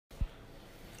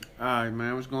Alright,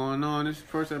 man, what's going on? This is the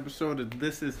first episode of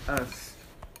This Is Us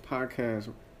podcast.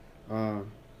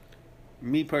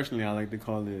 Me personally, I like to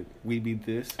call it We Be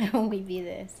This. We Be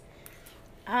This.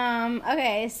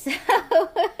 Okay, so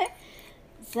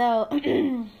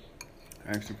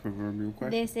Ask the proverbial question.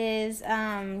 this is,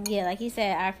 like you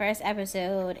said, our first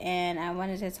episode, and I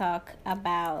wanted to talk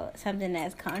about something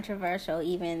that's controversial,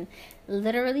 even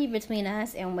literally between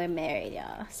us, and we're married,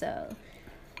 y'all. So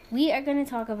we are going to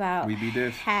talk about We Be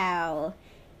This. how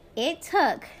it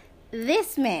took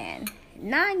this man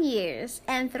 9 years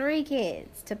and 3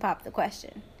 kids to pop the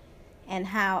question, and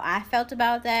how I felt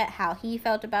about that, how he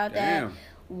felt about that,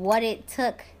 what it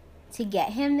took to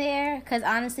get him there. Because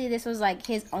honestly, this was like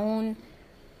his own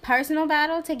personal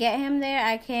battle to get him there.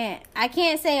 I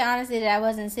can't say honestly that I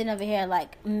wasn't sitting over here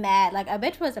like mad. Like a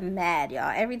bitch was mad,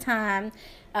 y'all. Every time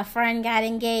a friend got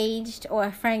engaged or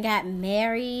a friend got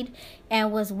married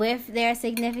and was with their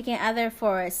significant other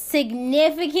for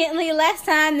significantly less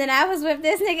time than I was with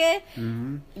this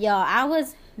nigga, y'all, I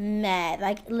was mad,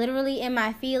 like literally in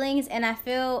my feelings, and I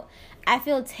feel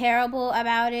terrible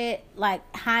about it, like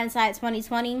hindsight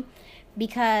 2020,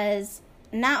 because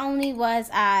not only was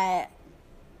I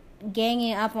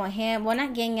ganging up on him, well,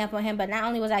 not ganging up on him, but not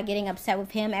only was I getting upset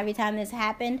with him every time this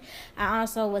happened, I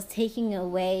also was taking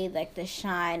away like the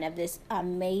shine of this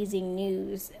amazing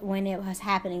news when it was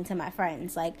happening to my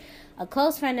friends. Like a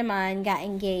close friend of mine got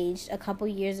engaged a couple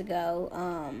years ago,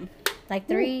 like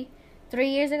three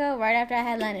years ago, right after I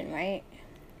had Lennon, right?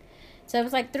 So it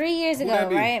was like 3 years ago,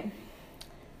 right?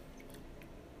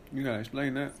 You gotta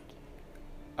explain that.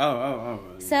 Oh.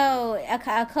 So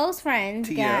a close friend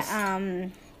TS. got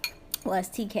was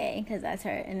TK, because that's her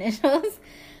initials.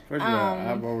 First of all,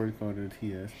 I've already called her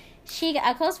TS.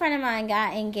 A close friend of mine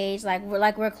got engaged.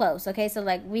 We're close. Okay, so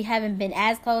like we haven't been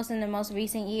as close in the most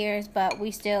recent years, but we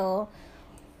still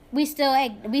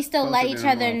let each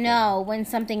other know when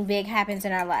something big happens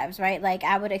in our lives, right? Like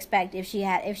I would expect if she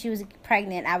was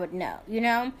pregnant, I would know,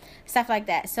 stuff like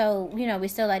that. So, we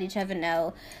still let each other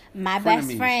know. My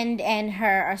best friend and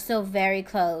her are still very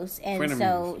close, and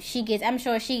so I'm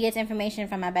sure she gets information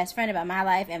from my best friend about my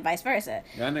life and vice versa.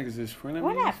 Y'all niggas is frenemies?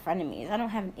 We're not frenemies. I don't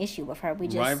have an issue with her. We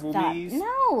just Rivalries?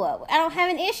 No, I don't have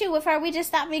an issue with her. We just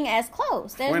stopped being as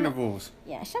close. Frenivals.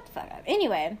 Yeah, shut the fuck up.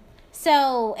 Anyway,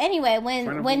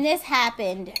 when this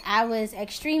happened, I was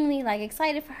extremely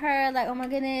excited for her. Like, oh my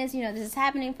goodness, this is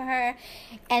happening for her.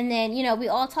 And then we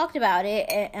all talked about it,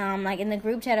 in the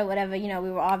group chat or whatever. We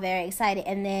were all very excited.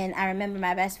 And then I remember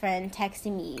my best friend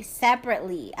texting me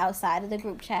separately outside of the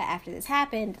group chat after this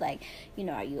happened, like,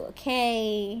 are you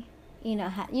okay?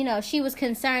 She was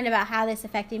concerned about how this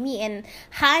affected me. And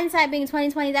hindsight being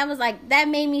 2020, that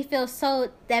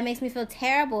makes me feel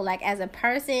terrible, like as a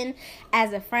person,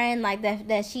 as a friend, like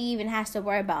that she even has to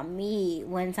worry about me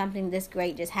when something this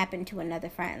great just happened to another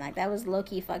friend. Like that was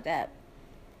low-key fucked up.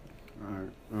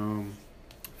 Alright,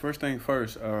 first thing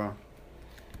first,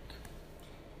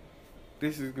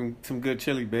 this is some good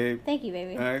chili, babe. Thank you,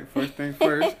 baby. Alright, first thing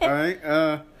first. Alright,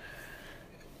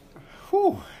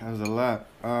 whew, that was a lot.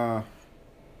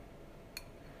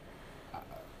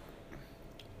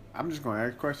 I'm just gonna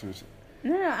ask questions.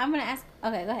 No, I'm gonna ask.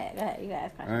 Okay, go ahead. You gotta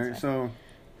ask questions. Alright, so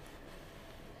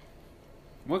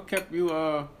what kept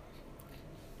y'all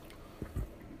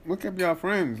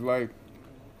friends? Like,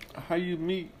 how you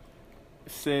meet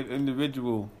said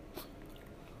individual?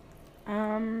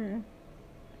 In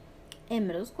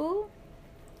middle school.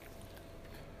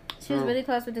 She was really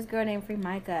close with this girl named Free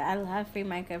Micah. I love Free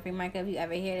Micah. Free Micah, if you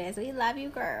ever hear this, we love you,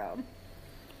 girl.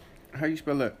 How you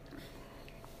spell that?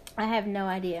 I have no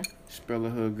idea. Spell a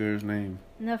hood girl's name.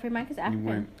 No, Free Micah's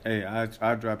African.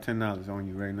 I dropped $10 on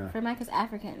you right now. Free Micah's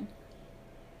African.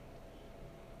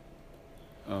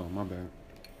 Oh, my bad.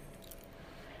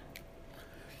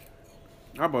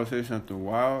 I about to say something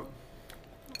wild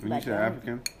when you said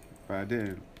African, but I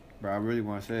didn't. But I really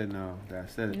want to say it now that I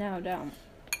said it. No, don't.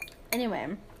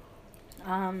 Anyway,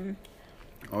 oh,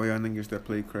 y'all niggas that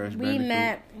play Crash Bandicoot. We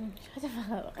met. Shut the fuck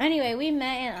up. Anyway, we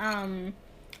met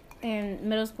in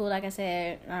middle school. Like I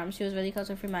said, she was really close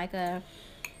with Free Micah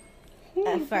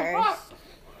at first.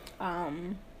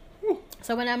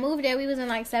 So when I moved there, we was in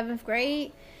 7th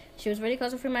grade. She was really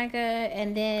close with Free Micah,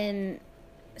 and then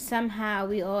somehow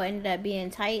we all ended up being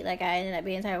tight. Like I ended up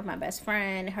being tight with my best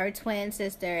friend, her twin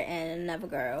sister, and another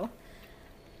girl.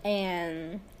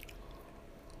 And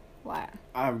what?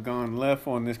 I've gone left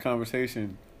on this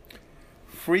conversation.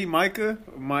 Free Micah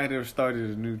might have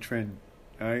started a new trend,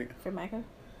 right? Free Micah?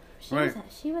 Right.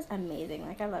 She was amazing.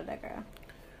 Like I love that girl.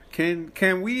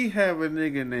 Can we have a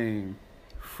nigga named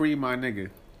Free My Nigga?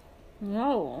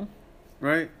 No.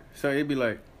 Right? So it'd be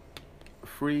like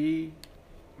free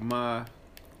my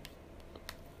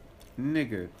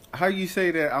nigga. How you say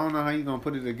that? I don't know how you gonna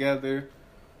put it together.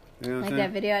 You know what I'm saying?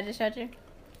 That video I just showed you?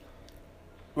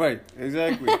 Right,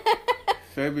 exactly.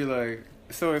 So it'd be like,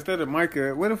 so instead of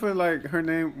Micah, what if it like her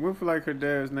name, what if like her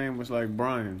dad's name was like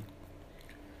Brian?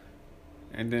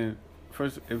 And then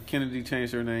first, if Kennedy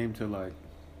changed her name to like,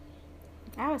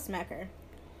 I would smack her.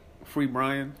 Free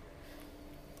Brian.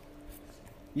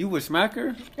 You would smack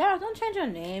her? No, don't change your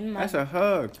name. That's a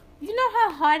hug. You know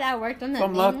how hard I worked on that So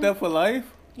I'm name? locked up for life?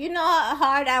 You know how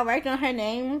hard I worked on her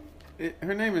name?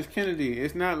 Her name is Kennedy.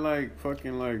 It's not like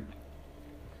fucking like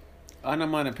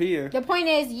onomatopoeia. The point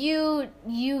is, you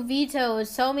vetoed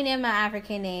so many of my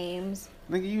African names.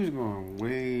 Nigga, you was going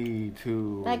way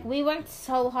too... Like, we worked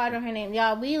so hard on her name.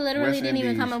 Y'all, we literally West didn't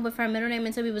even Indies. come up with her middle name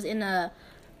until we was in the...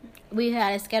 We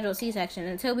had a scheduled C-section.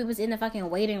 Until we was in the fucking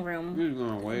waiting room. You was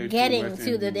going way getting too West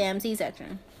to the Indies. damn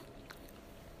C-section.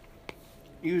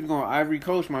 You was going Ivory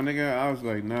Coast, my nigga. I was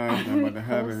like, nah, it's not about to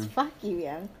happen. Fuck you,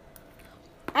 young.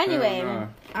 Anyway, Hell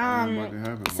nah. Ain't about to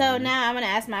happen, so my nigga. now I'm gonna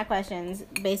ask my questions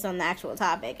based on the actual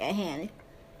topic at hand.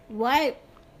 What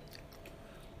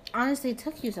honestly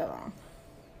took you so long?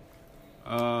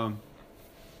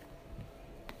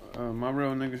 My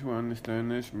real niggas who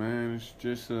understand this, man, it's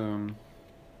just a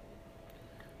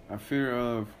fear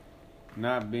of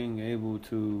not being able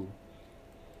to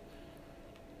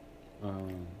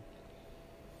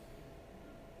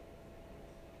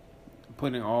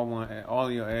putting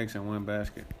all your eggs in one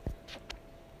basket.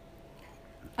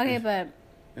 Okay, but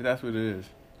That's what it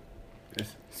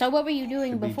is. so what were you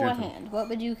doing to be beforehand? What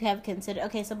would you have considered?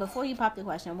 Okay, so before you pop the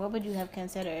question, what would you have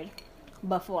considered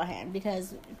beforehand?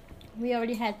 Because we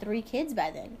already had 3 kids by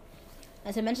then.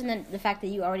 And to mention the fact that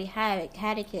you already had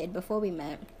a kid before we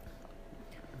met.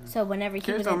 So whenever he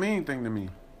Kids was don't mean anything to me.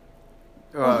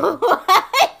 what?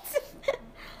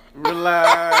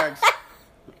 Relax.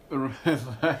 What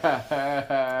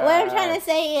I'm trying to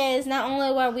say is, not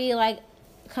only were we like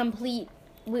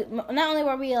not only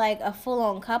were we like a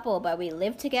full-on couple, but we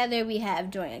lived together. We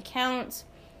have joint accounts.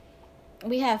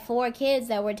 We have 4 kids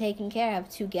that we're taking care of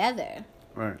together.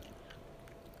 Right.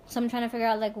 So I'm trying to figure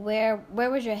out like where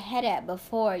was your head at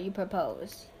before you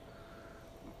proposed?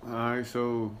 Alright,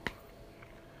 so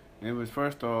it was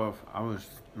first off, I was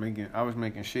making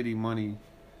shitty money.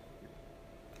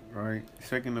 Right.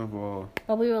 Second of all,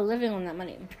 But we were living on that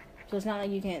money, so it's not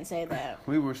like you can't say that.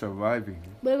 we were surviving.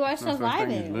 We were No such thing as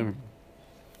surviving. living.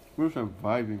 We were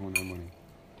surviving on that money.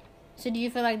 So do you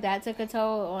feel like that took a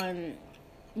toll on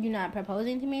you not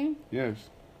proposing to me? Yes.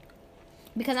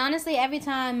 Because honestly, every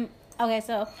time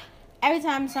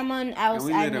someone else And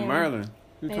we I lived in knew- Maryland.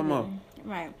 You Maybe. talking about?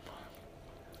 Right.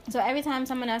 So every time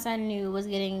someone else I knew was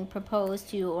getting proposed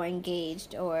to or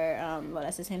engaged or, well,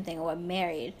 that's the same thing, or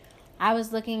married, I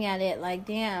was looking at it like,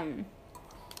 damn,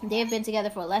 they've been together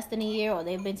for less than a year or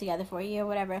they've been together for a year,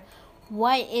 whatever.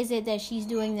 What is it that she's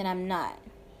doing that I'm not?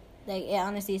 Like, it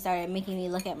honestly started making me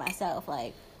look at myself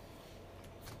like,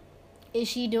 is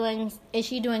she doing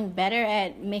better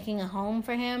at making a home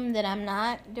for him that I'm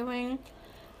not doing?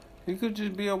 He could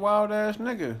just be a wild ass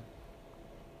nigga.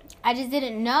 I just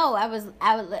didn't know. I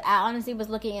honestly was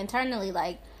looking internally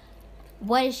like,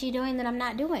 what is she doing that I'm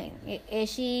not doing?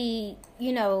 Is she,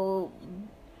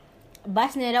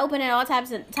 busting it open at all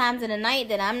times of the night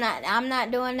that I'm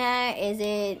not doing that? Is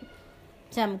it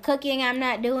some cooking I'm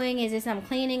not doing? Is it some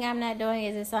cleaning I'm not doing?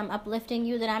 Is it some uplifting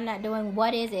you that I'm not doing?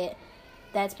 What is it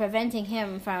that's preventing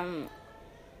him from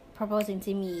proposing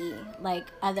to me like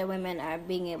other women are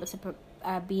being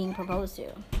proposed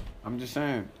to? I'm just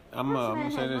saying. I'm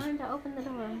gonna say this. To open the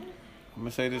door. I'm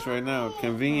gonna say this right now.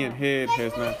 Convenient head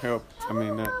has not helped.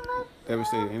 Not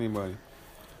devastated anybody.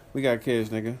 We got kids,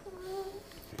 nigga.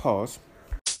 Pause.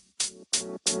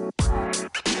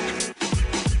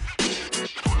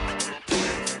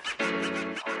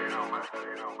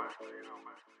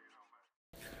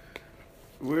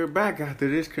 We're back after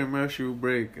this commercial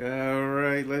break. All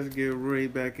right, let's get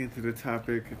right back into the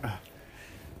topic.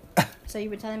 So you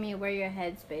were telling me where your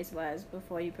headspace was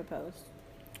before you proposed.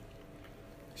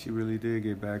 She really did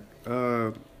get back.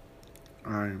 I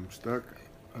am stuck.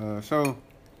 So,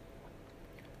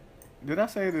 did I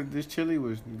say that this chili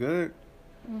was good?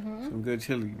 Mm-hmm. Some good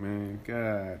chili, man.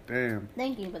 God damn.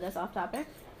 Thank you, but that's off topic.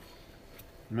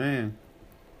 Man.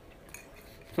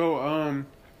 So,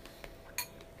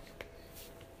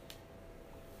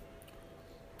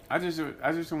 I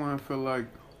just want to feel like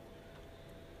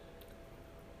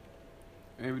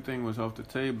everything was off the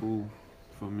table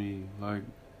for me. Like,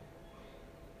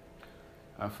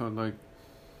 I felt like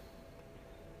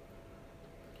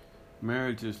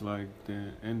marriage is like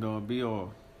the end all be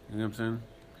all. You know what I'm saying?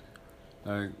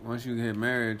 Like, once you get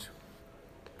married,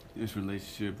 this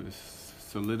relationship is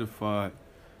solidified.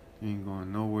 You ain't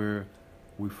going nowhere.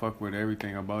 We fuck with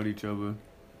everything about each other.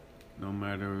 No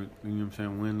matter, you know what I'm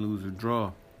saying, win, lose, or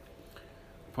draw.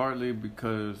 Partly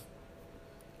because,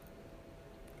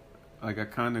 like, I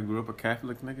kind of grew up a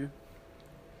Catholic nigga.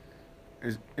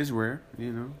 It's rare,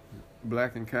 you know,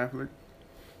 black and Catholic.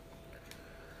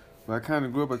 But I kind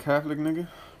of grew up a Catholic nigga.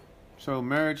 So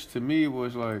marriage to me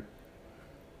was like,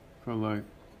 felt like,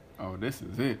 oh, this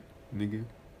is it, nigga.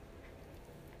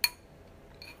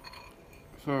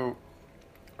 So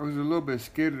I was a little bit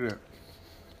scared of that.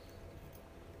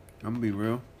 I'm gonna be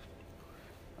real.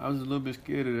 I was a little bit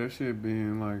scared of that shit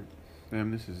being like, damn,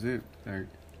 this is it. Like,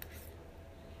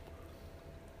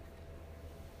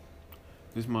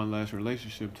 this is my last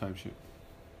relationship type shit.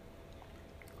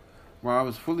 Well, I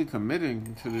was fully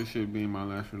committing to this shit being my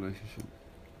last relationship.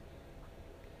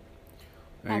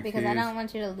 Right, because I don't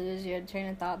want you to lose your train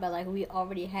of thought, but like we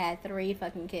already had 3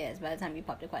 fucking kids by the time you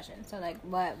popped the question. So like,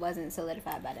 what wasn't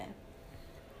solidified by then?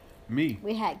 Me.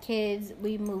 We had kids.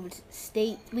 We moved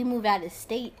out of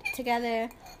state together.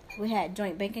 We had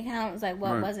joint bank accounts. Like,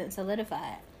 what wasn't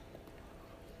solidified?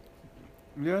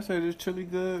 Yeah, I said it's chili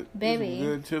good. Baby,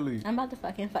 good chili. I'm about to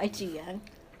fucking fight you, young.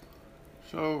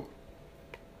 So,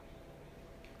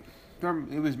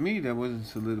 it was me that wasn't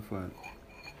solidified.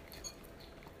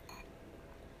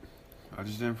 I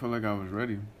just didn't feel like I was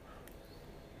ready.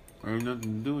 It had nothing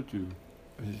to do with you.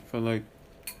 I just felt like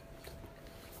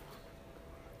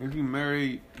if you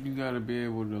married, you gotta be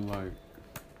able to like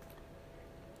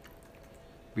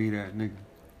be that nigga.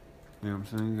 You know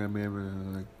what I'm saying? You gotta be able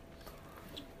to like,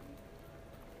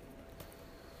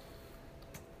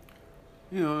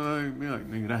 you know, like be like,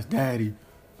 nigga, that's daddy,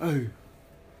 hey,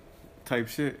 type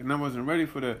shit. And I wasn't ready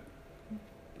for that.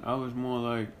 I was more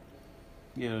like,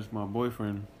 yeah, that's my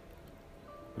boyfriend,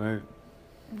 right?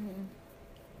 Mm-hmm.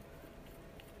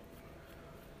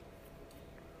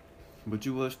 But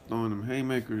you was throwing them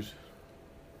haymakers.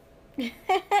 Yo,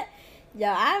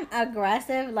 I'm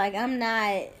aggressive. Like, I'm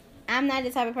not the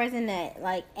type of person that,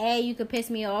 like, A, you could piss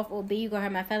me off, or B, you gonna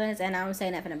hurt my feelings, and I don't say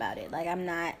nothing about it. Like, I'm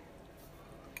not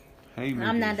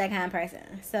that kind of person.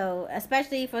 So,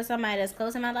 especially for somebody that's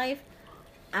close in my life,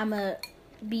 I'ma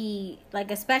be,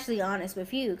 like, especially honest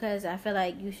with you, because I feel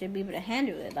like you should be able to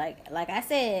handle it. Like I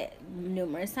said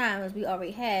numerous times, we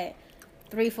already had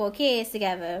 3-4 kids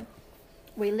together.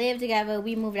 We lived together.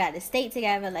 We moved out of the state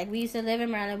together. Like, we used to live in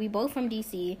Maryland. We both from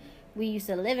D.C. We used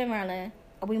to live in Maryland.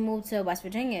 We moved to West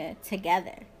Virginia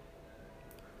together.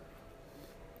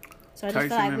 So I just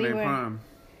feel like we were... Prime.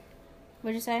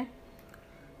 What'd you say?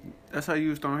 That's how you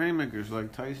used on haymakers,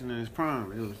 like Tyson in his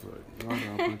prime. It was like,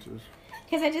 y'all got punches.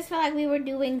 Because I just feel like we were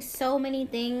doing so many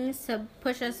things to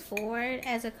push us forward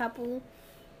as a couple.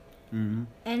 Mm-hmm.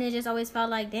 And it just always felt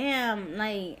like, damn,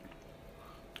 like...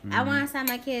 Mm-hmm. I want to sign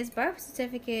my kid's birth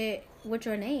certificate with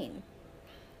your name.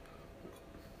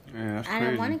 Yeah, that's crazy. I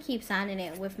don't want to keep signing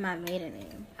it with my maiden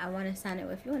name. I want to sign it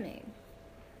with your name.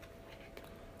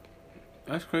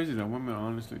 That's crazy that women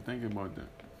honestly think about that.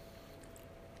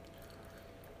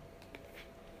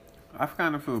 I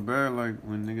kind of feel bad like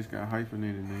when niggas got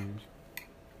hyphenated names.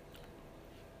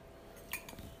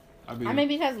 I mean,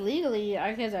 because legally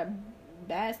our kids are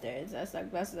bastards. That's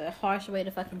a harsh way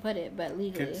to fucking put it, but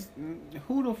legally.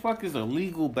 Who the fuck is a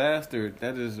legal bastard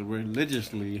that is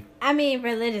religiously? I mean,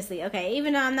 religiously, okay.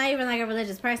 Even though I'm not even like a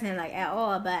religious person, like at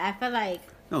all, but I feel like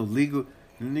legal,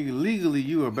 nigga. Legally,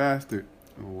 you a bastard.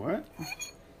 What?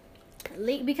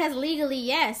 Because legally,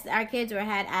 yes, our kids were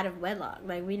had out of wedlock.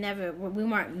 Like we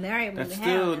weren't married when we had them. That's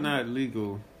still not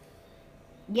legal.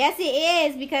 Yes, it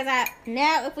is, because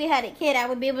now if we had a kid, I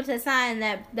would be able to sign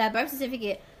that birth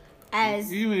certificate.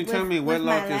 As you mean tell me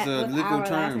wedlock is a legal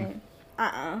term?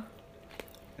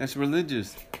 That's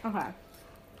religious. Okay.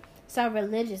 So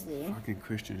religiously. Fucking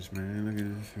Christians, man. Look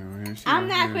at this over here. I'm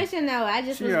not Christian though. I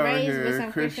just was raised with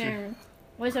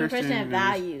some Christian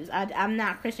values. I'm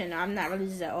not Christian. I'm not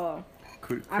religious at all.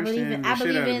 I believe in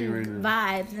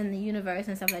vibes in the universe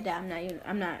and stuff like that.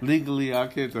 I'm not. Legally, our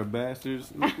kids are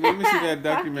bastards. Let me see that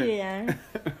document. Yeah.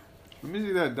 Let me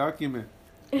see that document.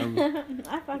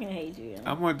 I fucking hate you.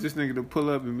 I want this nigga to pull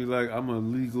up and be like, I'm a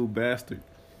legal bastard.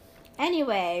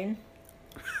 Anyway.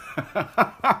 Shut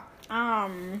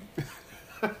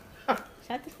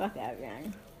the fuck up,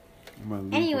 man.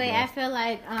 Anyway, I feel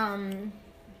like,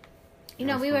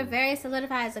 we were very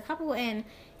solidified as a couple, and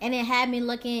it had me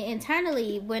looking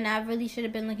internally when I really should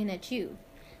have been looking at you.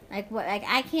 Like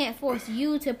I can't force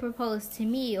you to propose to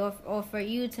me or for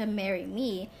you to marry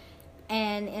me.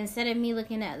 And instead of me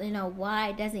looking at,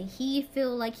 why doesn't he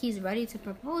feel like he's ready to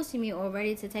propose to me or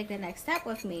ready to take the next step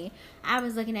with me, I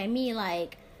was looking at me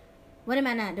like, what am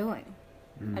I not doing?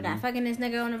 Mm-hmm. I'm not fucking this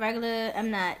nigga on the regular. I'm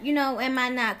not, am I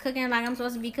not cooking like I'm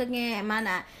supposed to be cooking? Am I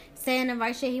not saying the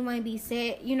right shit he want to be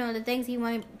said? The things he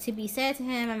want to be said to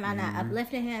him. Am I not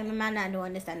uplifting him? Am I not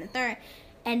doing this, that, and the third?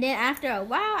 And then after a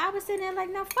while, I was sitting there like,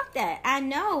 no, fuck that. I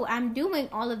know I'm doing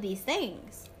all of these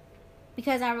things.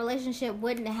 Because our relationship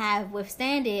wouldn't have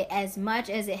withstood it as much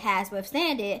as it has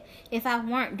withstood it if I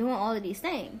weren't doing all of these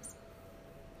things.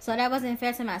 So that wasn't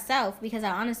fair to myself because I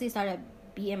honestly started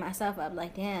beating myself up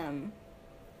like, damn.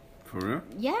 For real?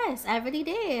 Yes, I really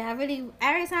did.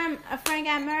 Every time a friend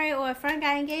got married or a friend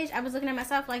got engaged, I was looking at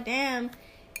myself like, damn,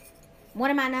 what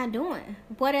am I not doing?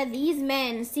 What are these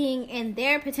men seeing in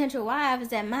their potential wives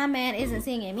that my man isn't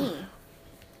seeing in me?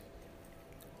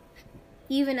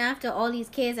 Even after all these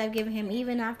kids I've given him,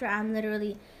 even after I'm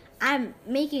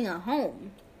making a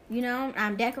home.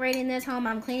 I'm decorating this home,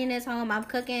 I'm cleaning this home, I'm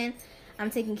cooking, I'm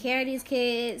taking care of these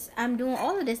kids, I'm doing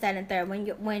all of this, that, and third.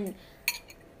 When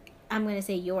I'm going to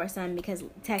say your son because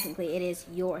technically it is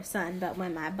your son, but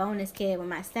when my bonus kid, when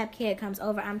my step kid comes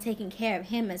over, I'm taking care of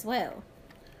him as well.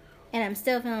 And I'm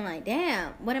still feeling like,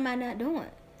 damn, what am I not doing?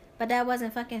 But that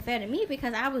wasn't fucking fair to me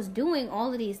because I was doing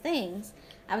all of these things.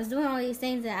 I was doing all these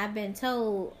things that I've been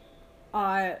told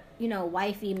are,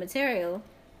 wifey material.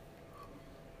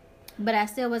 But I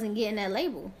still wasn't getting that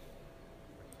label.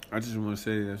 I just want to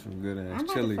say that's some good ass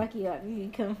chili. chili. I'm about to fuck you up. You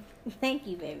can come. Thank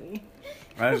you, baby.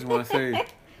 I just want to say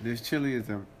this chili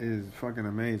is fucking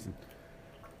amazing.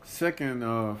 Second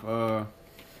off,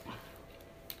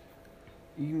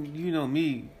 you know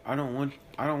me. I don't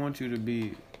want you to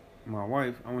be my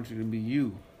wife. I want you to be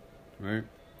you, right?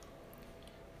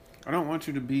 I don't want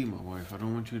you to be my wife. I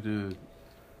don't want you to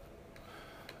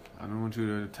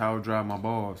towel dry my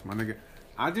balls, my nigga.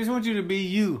 I just want you to be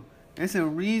you. It's a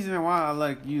reason why I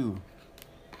like you.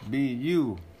 Be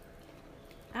you.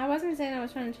 I wasn't saying I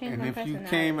was trying to change my personality. And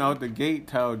if you came out the gate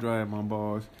towel drying my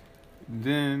balls,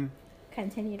 then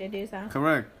continue to do so.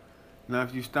 Correct. Now,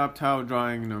 if you stop towel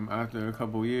drying them after a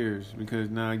couple years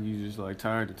because now you just like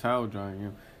tired of towel drying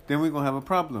them, then we're gonna have a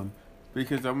problem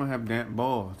because I'm gonna have damp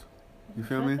balls. You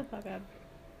feel me? Shut the fuck up.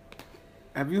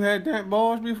 Have you had damp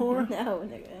balls before? No,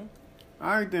 nigga.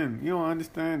 Alright then. You don't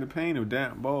understand the pain of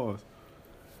damp balls.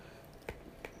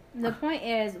 The point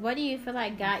is, what do you feel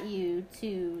like got you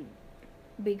to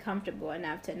be comfortable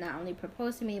enough to not only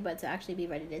propose to me, but to actually be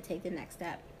ready to take the next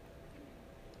step?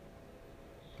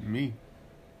 Me.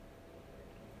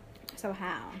 So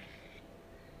how?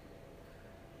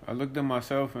 I looked at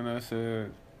myself and I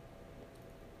said,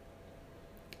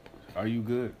 are you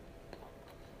good?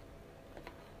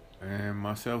 And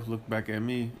myself looked back at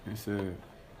me and said,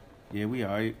 yeah, we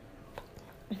alright.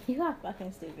 You are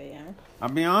fucking stupid, yeah. I'll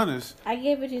be honest. I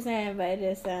get what you're saying, but it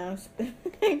just sounds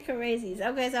crazy.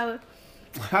 Okay, so...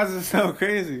 How does it sound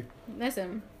crazy?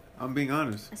 Listen. I'm being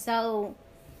honest. So,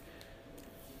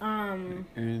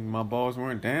 and my balls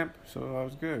weren't damp, so I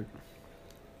was good.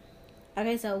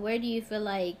 Okay, so where do you feel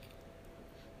like...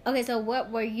 Okay, so what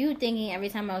were you thinking every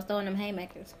time I was throwing them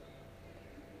haymakers?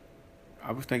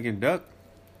 I was thinking duck.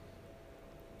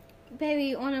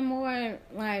 Baby, on a more,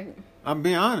 like... I'm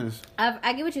being honest.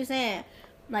 I get what you're saying.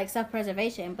 Like,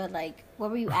 self-preservation, but, like,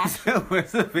 what were you asking?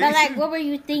 Self-preservation? But, like, what were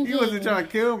you thinking? You wasn't trying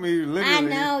to kill me, literally. I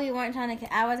know you weren't trying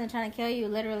to... I wasn't trying to kill you,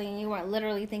 literally, and you weren't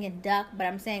literally thinking duck, but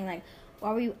I'm saying, like,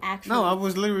 what were you actually... No, I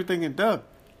was literally thinking duck.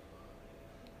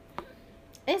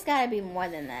 It's gotta be more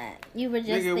than that. You were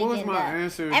just Nigga, thinking what was my that.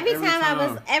 answer Every time I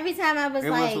was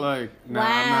like, nah, wow,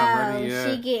 I'm not ready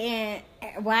yet.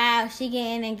 she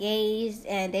getting engaged,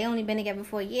 and they only been together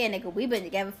for a year, nigga. We been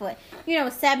together for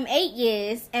 7-8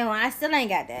 years, and I still ain't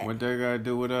got that. What they gotta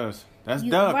do with us? That's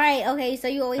duck. Right? Okay, so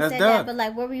you always That's said duck. that, but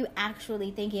like, what were you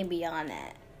actually thinking beyond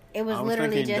that? It was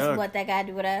literally just duck. what that gotta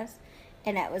do with us,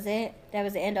 and that was it. That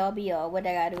was the end all be all. What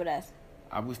that gotta do with us?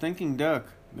 I was thinking duck.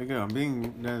 Nigga,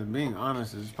 I'm being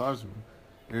honest as possible.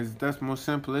 That's most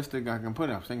simplistic I can put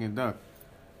it. I was thinking duck.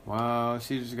 Wow,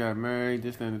 she just got married,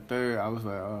 this and the third. I was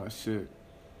like, oh shit,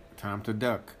 time to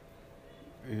duck.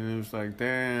 And it was like,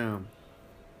 damn,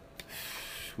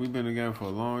 we've been together for a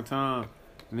long time.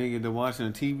 Nigga, they're watching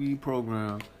a TV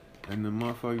program, and the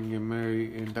motherfucker get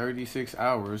married in 36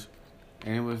 hours.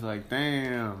 And it was like,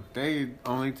 damn, they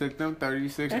only took them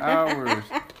 36 hours.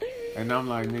 And I'm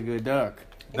like, nigga, duck.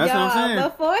 That's what I'm saying.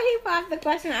 Before he popped the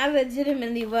question, I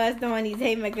legitimately was doing these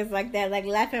haymakers like that, like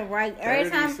left and right. Every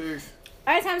time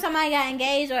somebody got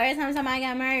engaged or every time somebody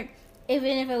got married,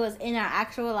 even if it was in our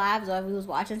actual lives or if we was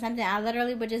watching something, I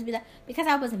literally would just be like, because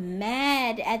I was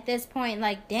mad at this point,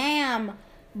 like, damn,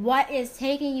 what is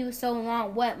taking you so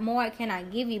long? What more can I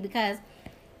give you? Because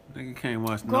nigga can't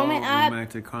watch no growing up,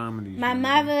 romantic comedies. my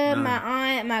mother, my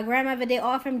aunt, my grandmother, they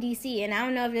all from DC, and I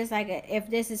don't know if this if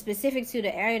this is specific to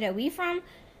the area that we from,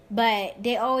 but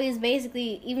they always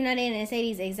basically, even though they didn't say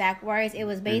these exact words, it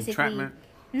was basically entrapment?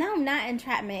 No, not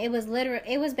entrapment. It was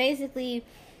it was basically,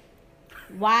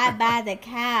 why buy the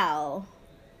cow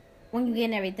when you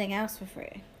getting everything else for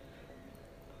free?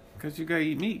 Because you gotta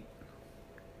eat meat.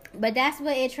 But that's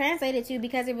what it translated to,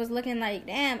 because it was looking like,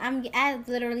 damn, I've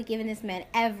literally given this man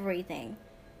everything.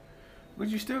 But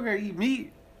you still gotta eat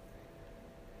meat.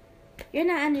 You're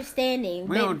not understanding.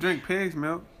 We don't drink pig's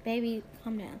milk. Baby,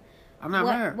 calm down. I'm not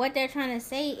mad. What they're trying to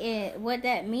say is, what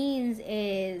that means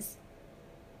is,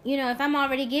 you know, if I'm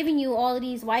already giving you all of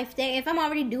these wife things, if I'm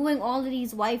already doing all of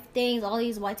these wife things,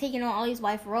 taking on all these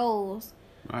wife roles,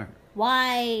 right?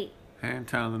 Why? Hand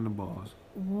towling the balls.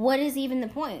 What is even the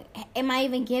point? Am I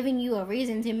even giving you a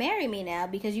reason to marry me now?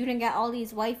 Because you done got all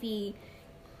these wifey,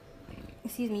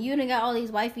 you done got all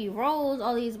these wifey roles,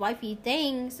 all these wifey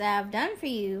things that I've done for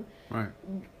you, right?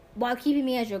 While keeping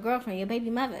me as your girlfriend, your baby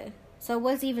mother. So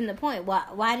what's even the point?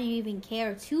 Why do you even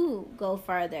care to go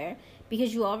further?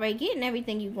 Because you already getting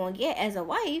everything you're going to get as a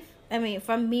wife. I mean,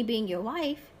 from me being your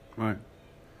wife. Right.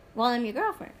 While I'm your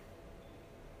girlfriend.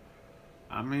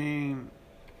 I mean,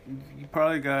 you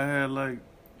probably gotta have like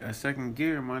a second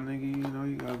gear, my nigga. You know,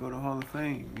 you gotta go to Hall of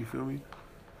Fame. You feel me?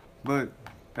 But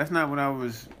that's not what I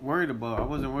was worried about. I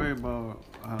wasn't worried about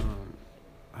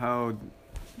how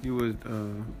you was.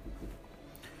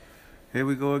 Here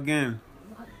we go again.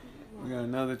 We got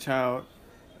another child.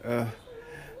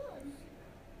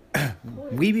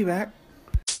 We be back.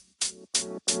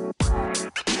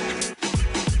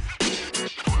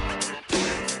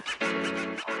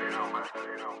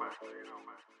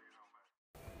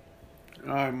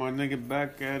 Alright, my nigga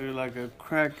back at it like a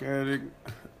crack addict.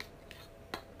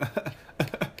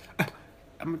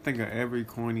 I'm gonna think of every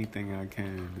corny thing I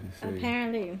can and say.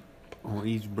 Apparently. On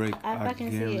each break, I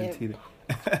can guarantee it.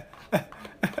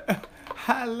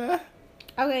 Holla.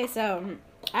 Okay, so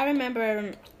I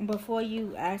remember before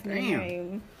you asked me to marry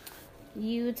you,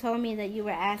 you told me that you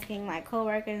were asking like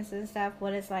coworkers and stuff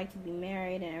what it's like to be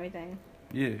married and everything.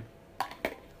 Yeah.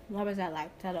 What was that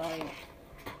like? Tell the audience.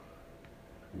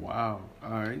 Wow.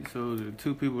 Alright, so the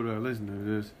two people that are listening to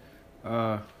this,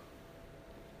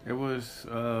 it was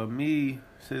me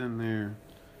sitting there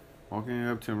walking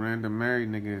up to random married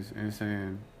niggas and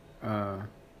saying,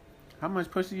 how much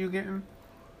pussy you getting?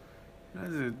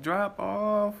 Does it drop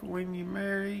off when you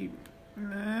married?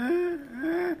 Nah.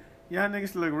 Y'all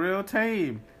niggas look real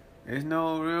tame. There's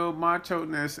no real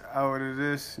macho-ness out of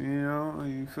this, you know?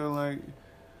 You feel like...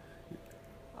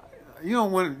 You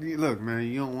don't want... Look, man,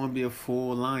 you don't want to be a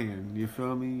full lion. You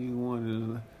feel me? You want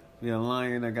to be a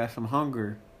lion that got some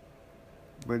hunger.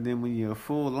 But then when you're a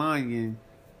full lion,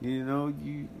 you know,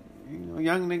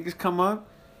 young niggas come up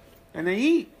and they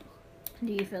eat.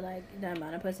 Do you feel like the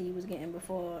amount of pussy you was getting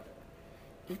before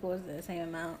equals the same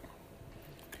amount?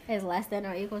 Is less than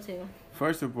or equal to?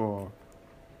 First of all,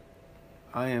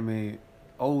 I am a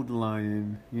old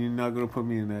lion. You're not gonna put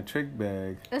me in that trick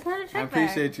bag. It's not a trick bag. I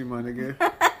appreciate you, my nigga.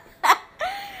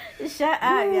 Shut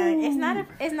up, young.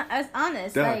 It's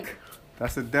honest. Duck. Like,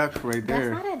 that's a duck right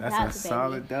there. That's not a that's duck, a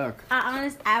solid duck.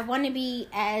 I want to be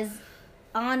as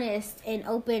honest and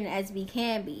open as we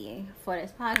can be for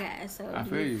this podcast. So I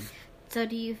feel you. So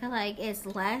do you feel like it's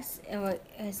less, or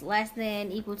it's less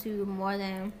than, equal to, more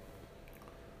than?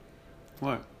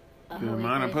 What? The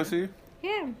amount of pussy?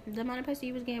 Yeah, the amount of pussy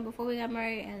you was getting before we got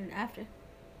married and after.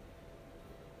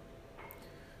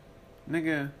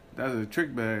 Nigga, that's a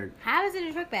trick bag. How is it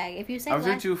a trick bag? If you say I was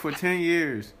with you for 10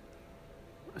 years.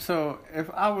 So if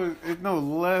I was, it's no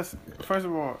less. First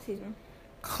of all, excuse me.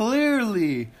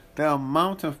 Clearly the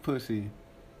amount of pussy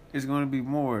is going to be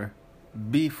more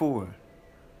before.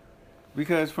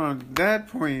 Because from that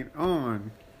point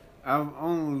on, I've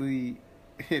only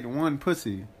hit one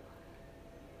pussy.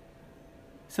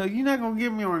 So you're not going to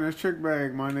get me on this trick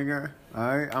bag, my nigga.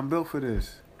 Alright? I'm built for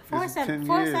this. For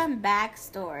some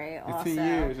backstory it's also. 10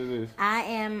 years of this. I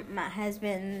am my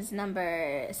husband's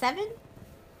number 7.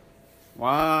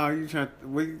 Wow,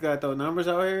 we got those numbers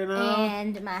out here now?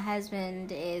 And my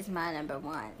husband is my number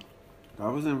 1. I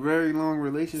was in very long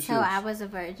relationships. So I was a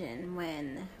virgin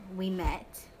when we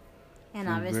met. And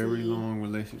obviously, very long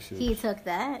relationship. He took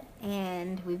that,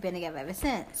 and we've been together ever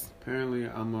since. Apparently,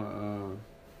 I'm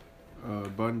a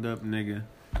buttoned up nigga.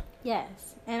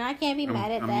 Yes, and I can't be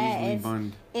mad at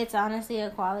that. It's honestly a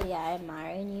quality I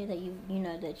admire in you, that you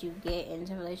know that you get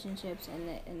into relationships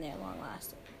and they're long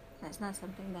lasting. That's not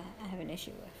something that I have an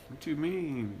issue with. What you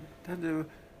mean?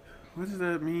 What does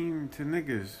that mean to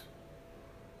niggas?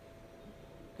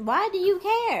 Why do you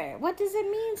care? What does it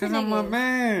mean to niggas? Because I'm a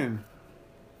man.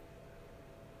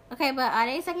 Okay, but are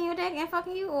they sucking your dick and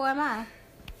fucking you, or am I?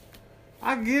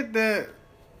 I get that.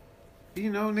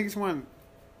 You know, niggas want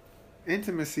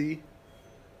intimacy.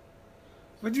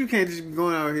 But you can't just be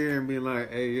going out here and be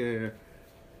like, hey,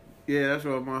 yeah, that's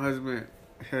why my husband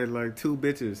had like 2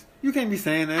 bitches. You can't be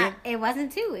saying that. It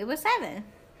wasn't 2. It was 7.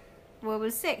 Well, it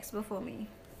was 6 before me.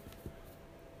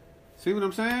 See what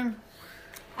I'm saying?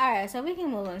 Alright, so we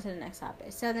can move on to the next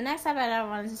topic. So the next topic I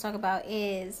wanted to talk about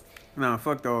is... Nah,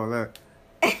 fuck all that.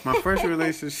 My first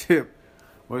relationship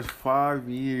was 5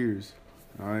 years.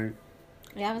 Alright?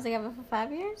 Y'all was together for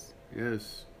 5 years?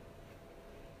 Yes.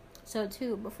 So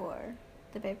 2 before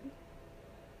the baby?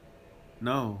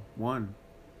 No, 1.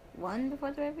 1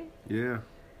 before the baby? Yeah.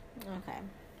 Okay.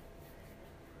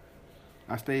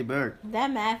 I stayed back.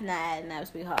 That math not adding up,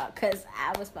 sweetheart, because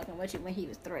I was fucking with you when he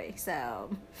was 3, so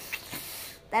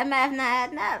that math not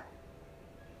adding up.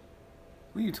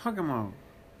 What are you talking about?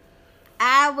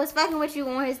 I was fucking with you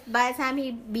by the time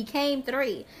he became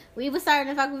 3. We were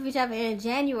starting to fuck with each other in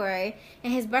January,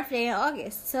 and his birthday in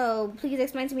August. So please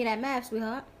explain to me that math,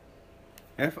 sweetheart.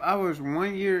 If I was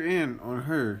 1 year in on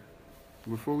her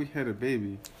before we had a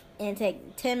baby, and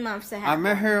take 10 months to have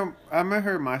I met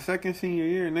her my second senior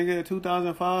year, nigga,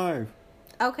 2005.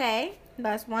 Okay,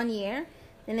 that's 1 year.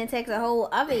 Then it takes a whole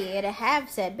other year to have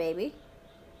said baby.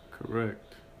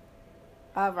 Correct.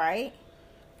 All right.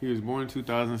 He was born in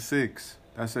 2006.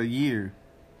 That's a year.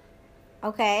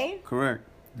 Okay. Correct.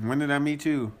 When did I meet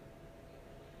you?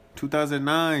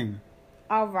 2009.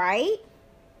 All right.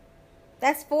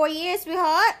 That's 4 years,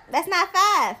 sweetheart. That's not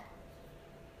 5.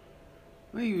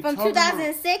 What are you From talking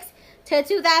 2006 to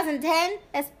 2010,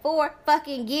 that's 4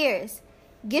 fucking years.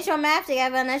 Get your math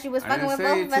together unless you was fucking with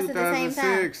both of us at the same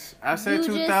time. I said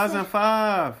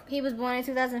 2005. He was born in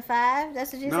 2005?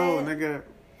 That's what you said? No, nigga.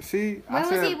 See, when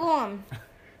was he born?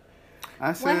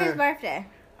 I said... When his birthday?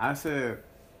 I said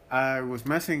I was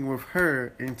messing with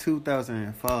her in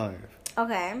 2005.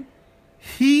 Okay.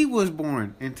 He was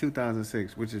born in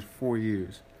 2006, which is 4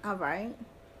 years. All right.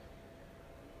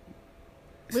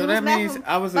 So that means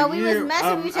I was a year...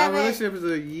 Our relationship is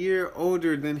a year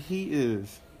older than he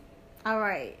is. All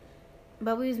right.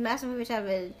 But we was messing with each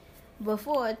other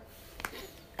before,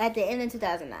 at the end of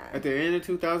 2009. At the end of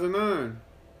 2009.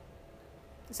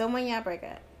 So when y'all break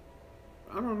up?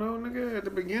 I don't know, nigga. At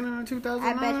the beginning of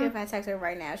 2009. I bet you if I text her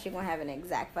right now, she gonna have an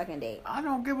exact fucking date. I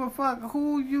don't give a fuck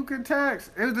who you can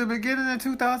text. It was the beginning of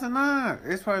 2009.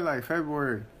 It's probably like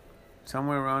February.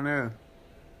 Somewhere around there.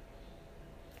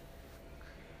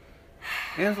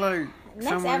 It's like...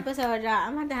 Next episode, y'all,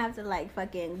 I'm gonna have to like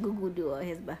fucking Google Duo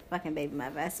his fucking baby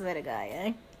mother. I swear to God,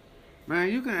 yeah. Man,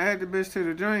 you can add the bitch to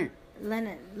the drink.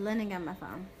 Lennon got my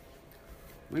phone.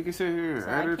 We can sit here,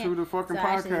 add her to the fucking podcast.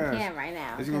 Actually, you can't right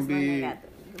now. It's gonna be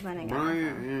Brian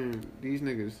and these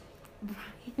niggas.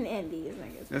 Brian and these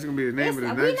niggas. That's gonna be the name of the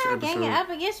next episode. We're not ganging up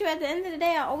against you. At the end of the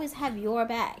day, I always have your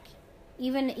back.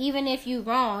 Even if you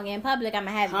wrong in public, I'm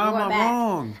gonna have your back.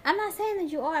 Wrong? I'm not saying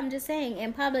that you are. I'm just saying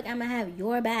in public, I'm gonna have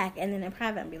your back, and then in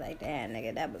private, I'm be like, damn,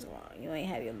 nigga, that was wrong. You ain't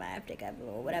have your math together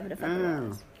or whatever the fuck it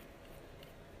was.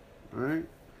 Right.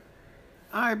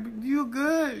 Alright, you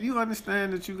good? You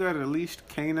understand that you got at least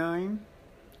canine?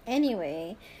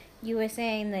 Anyway, you were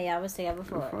saying that y'all was together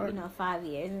for 5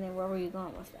 years, and then where were you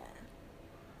going with that?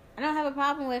 I don't have a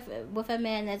problem with a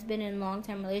man that's been in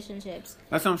long-term relationships.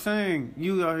 That's what I'm saying.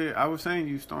 You out here, I was saying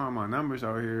you storing my numbers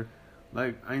out here.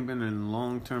 Like, I ain't been in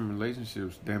long-term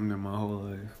relationships damn near my whole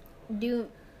life. Do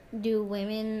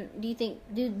men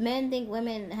think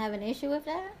women have an issue with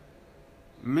that?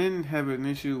 Men have an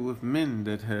issue with men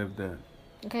that have that.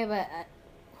 Okay, but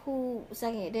who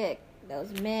sucking your dick?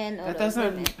 Those men or those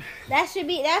women? That's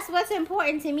what's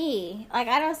important to me. Like,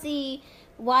 I don't see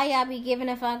why y'all be giving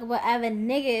a fuck what other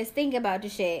niggas think about the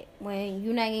shit when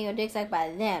you not getting your dick sucked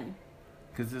by them.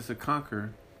 Because it's a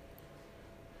conquer.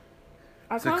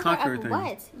 It's a conquer of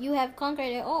what? You have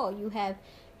conquered it all. You had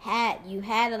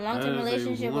a long-term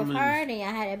relationship with her, then y'all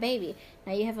had a baby.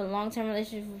 Now you have a long-term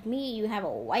relationship with me. You have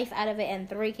a wife out of it and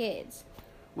 3 kids.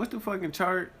 What's the fucking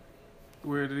chart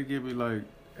where they give you like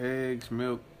eggs,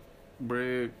 milk,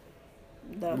 bread,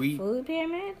 wheat? Food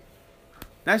pyramid?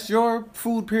 That's your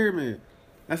food pyramid.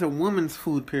 That's a woman's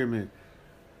food pyramid.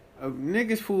 A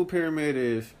nigga's food pyramid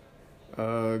is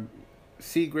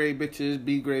C grade bitches,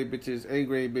 B grade bitches, A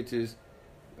grade bitches.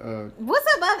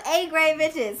 What's above A grade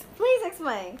bitches? Please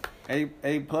explain.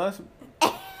 A plus.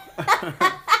 What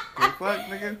fuck,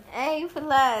 nigga? A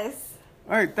plus.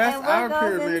 All right, that's our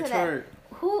pyramid chart.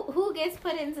 Who gets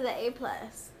put into the A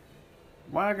plus?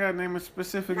 Why I gotta name a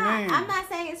specific name? I'm not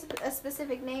saying it's a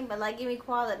specific name, but like, give me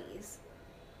qualities.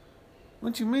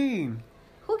 What you mean?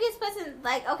 Who gets pussy?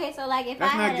 Like, okay, so like if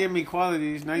That's I not had giving me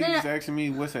qualities. Now you just asking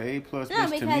me what's an A plus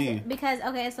bitch to me. Because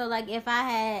okay, so like if I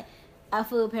had a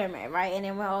food pyramid, right, and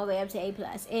then we're all the way up to A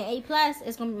plus, and A plus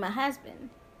is gonna be my husband.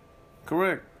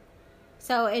 Correct.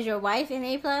 So is your wife an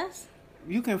A plus?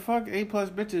 You can fuck A plus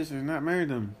bitches and not marry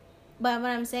them. But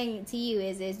what I'm saying to you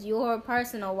is your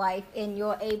personal wife in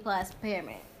your A plus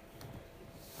pyramid.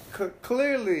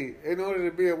 Clearly, in order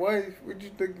to be a wife, what you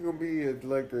think you're gonna be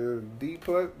like the D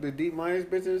plus, the D minus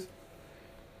bitches?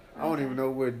 I don't even know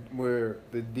where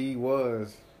the D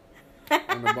was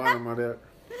on the bottom of that,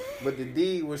 but the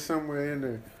D was somewhere in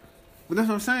there. But that's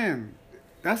what I'm saying.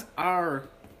 That's our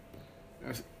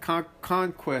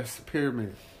conquest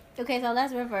pyramid. Okay, so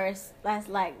let's reverse. Let's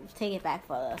like take it back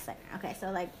for a little second. Okay,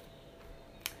 so like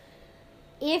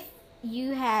if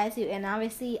you had to, and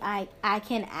obviously I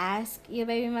can ask your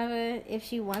baby mother if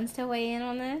she wants to weigh in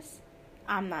on this.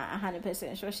 I'm not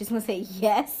 100% sure she's going to say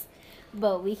yes,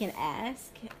 but we can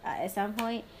ask at some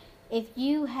point. If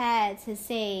you had to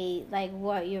say, like,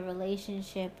 what your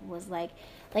relationship was like,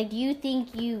 do you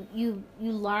think you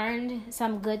learned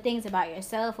some good things about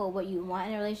yourself or what you want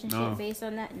in a relationship based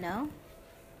on that? No?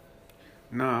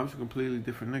 No, I was a completely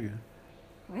different nigga.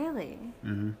 Really?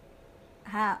 Mm-hmm.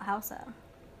 How so?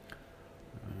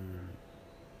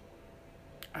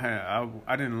 I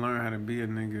didn't learn how to be a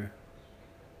nigga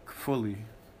fully.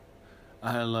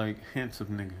 I had like hints of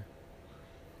nigga.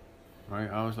 Right?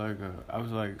 I was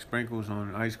like sprinkles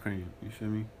on ice cream. You feel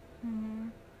me? Mm-hmm.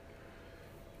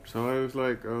 So it was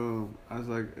like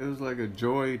it was like a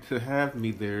joy to have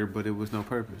me there, but it was no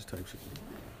purpose type shit.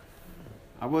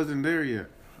 I wasn't there yet.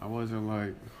 I wasn't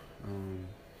like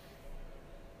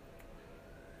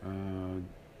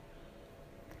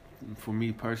for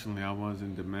me personally, I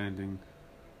wasn't demanding.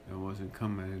 I wasn't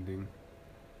commanding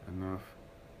enough,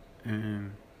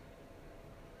 and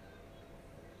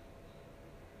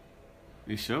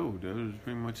it showed. That was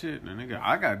pretty much it. And nigga,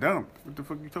 I got dumped. What the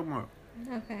fuck you talking about?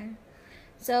 Okay.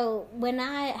 So when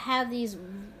I have these,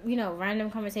 random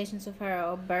conversations with her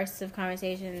or bursts of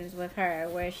conversations with her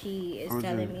where she is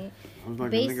telling me, I was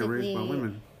like a nigga raised by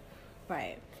women.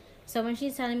 Right. So when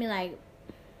she's telling me like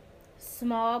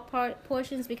small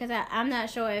portions, because I'm not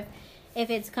sure if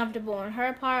it's comfortable on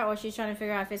her part or she's trying to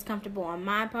figure out if it's comfortable on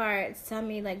my part. Tell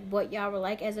me like what y'all were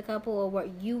like as a couple or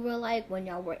what you were like when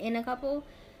y'all were in a couple.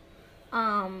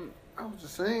 I was the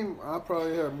same. I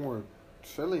probably had more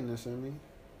silliness in me.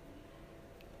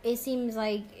 It seems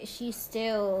like she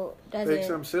still doesn't.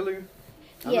 Think I'm silly?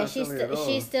 She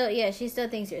still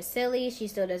thinks you're silly. She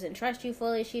still doesn't trust you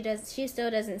fully. She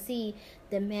still doesn't see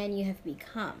the man you have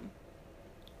become.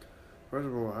 First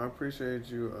of all, I appreciate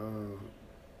you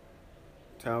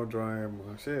towel drying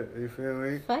my shit. You feel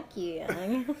me? Fuck you,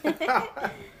 young.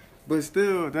 But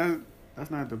still, that's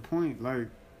not the point. Like,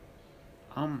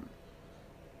 I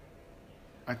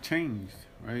changed,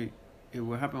 right?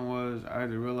 What happened was I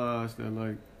had to realize that,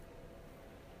 like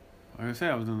I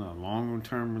said, I was in a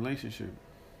long-term relationship.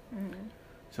 Mm-hmm.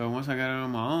 So once I got it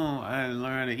on my own, I had to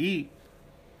learn how to eat.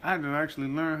 I had to actually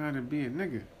learn how to be a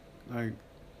nigga. Like,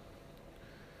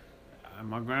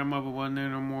 my grandmother wasn't there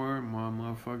no more. My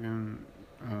motherfucking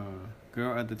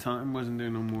girl at the time wasn't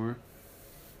there no more.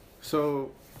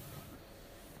 So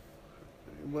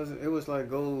it was like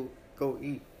go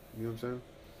eat. You know what I'm saying?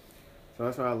 So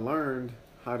that's why I learned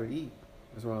how to eat.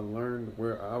 That's why I learned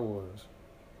where I was.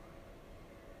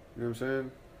 You know what I'm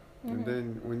saying? Mm-hmm. And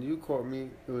then when you caught me,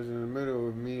 it was in the middle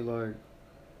of me like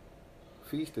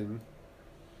feasting.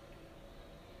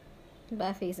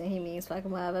 By feasting, he means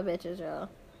fucking my other bitches, y'all.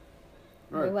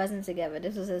 Right. We wasn't together.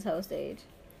 This was his whole stage.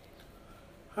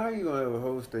 How you gonna have a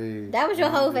whole stage? That was your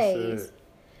whole phase.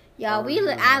 Y'all,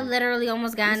 I literally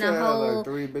almost got in a whole. I had like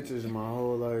 3 bitches in my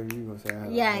whole life. You gonna say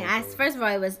I had first of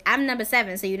all, I'm number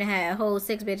 7, so you done had a whole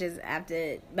 6 bitches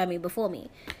before me.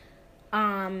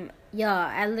 Y'all,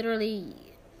 I literally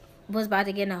was about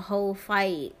to get in a whole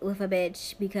fight with a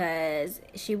bitch because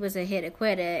she was a hit or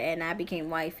quitter, and I became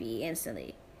wifey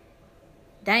instantly.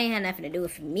 That ain't had nothing to do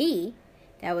with me.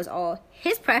 That was all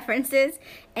his preferences,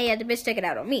 and yet the bitch took it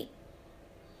out on me.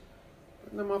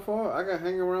 Not my fault. I got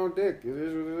hang around dick. It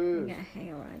is what it is. You got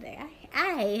hang around dick.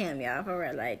 I hate him, y'all, for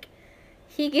real. Like,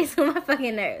 he gets on my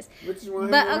fucking nerves. But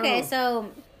okay, so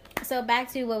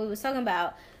back to what we was talking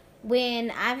about. When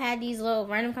I've had these little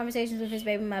random conversations with his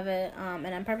baby mother, and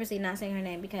I'm purposely not saying her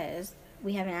name because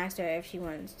we haven't asked her if she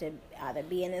wants to either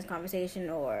be in this conversation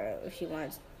or if she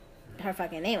wants her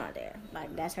fucking name out there.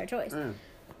 Like, that's her choice.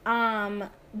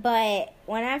 But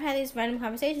when I've had these random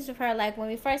conversations with her, like when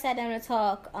we first sat down to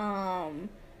talk, and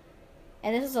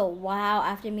this was a while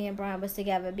after me and Brian was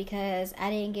together because I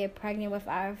didn't get pregnant with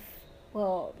our,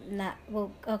 so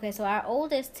our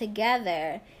oldest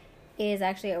together is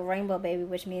actually a rainbow baby,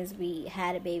 which means we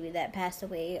had a baby that passed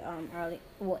away early,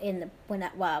 while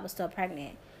I was still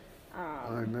pregnant.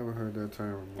 I never heard that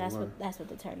term. That's what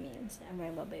the term means, a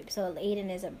rainbow baby. So Aiden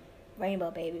is a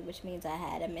rainbow baby, which means I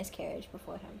had a miscarriage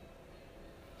before him.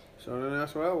 So then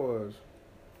that's what I was.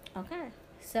 Okay,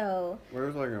 so. Well, it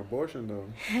was like an abortion though.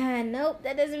 Nope,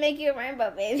 that doesn't make you a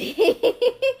rainbow baby.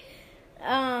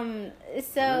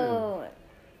 So.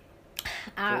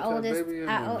 Our oldest,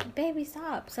 baby,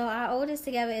 stop. So our oldest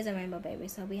together is a rainbow baby.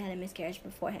 So we had a miscarriage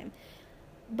before him.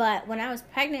 But when I was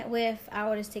pregnant with our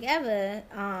oldest together,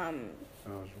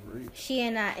 she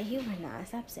and I, you were not.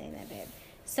 Stop saying that, babe.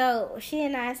 So she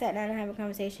and I sat down and had a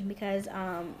conversation because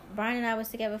Brian and I was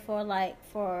together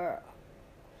for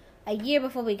a year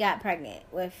before we got pregnant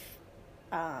with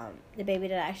the baby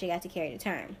that I actually got to carry to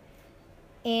term.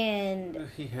 And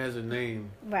he has a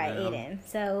name, right, now. Aiden.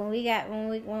 So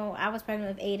when I was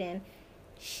pregnant with Aiden,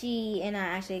 she and I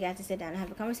actually got to sit down and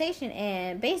have a conversation.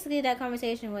 And basically, that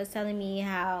conversation was telling me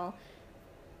how,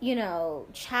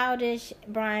 childish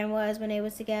Brian was when they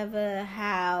was together,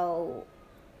 how,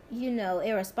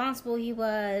 irresponsible he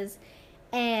was,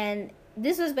 and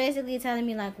this was basically telling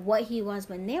me like what he was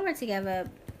when they were together,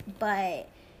 but.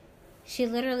 She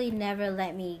literally never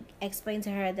let me explain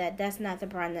to her that that's not the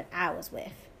Brian that I was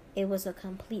with. It was a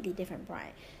completely different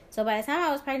Brian. So by the time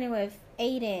I was pregnant with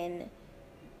Aiden,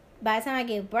 by the time I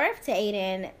gave birth to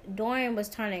Aiden, Dorian was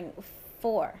turning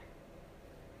 4.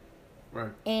 Right.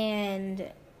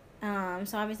 And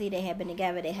so obviously they had been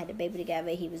together. They had the baby together.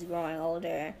 He was growing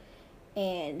older.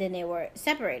 And then they were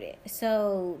separated.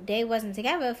 So they wasn't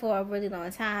together for a really long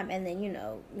time. And then,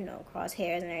 cross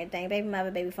hairs and everything. Baby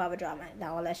mother, baby father drama.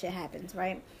 All that shit happens,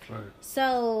 right? Right.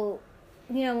 So,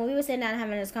 when we were sitting down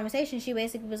having this conversation, she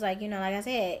basically was like, like I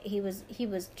said, he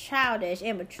was childish,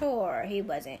 immature. He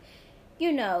wasn't,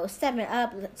 stepping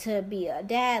up to be a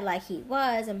dad like he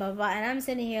was and blah, blah, blah. And I'm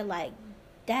sitting here like,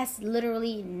 that's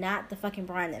literally not the fucking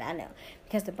Brian that I know.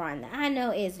 Because the Brian that I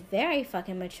know is very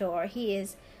fucking mature. He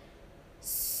is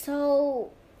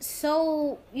so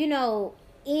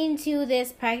into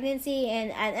this pregnancy,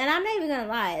 and I'm not even gonna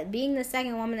lie, being the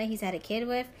second woman that he's had a kid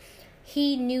with,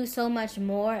 he knew so much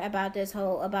more about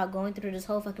going through this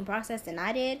whole fucking process than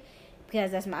I did, because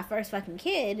that's my first fucking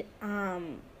kid,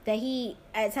 that he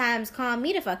at times calmed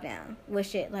me the fuck down with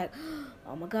shit like,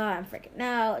 oh my god, I'm freaking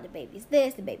out, the baby's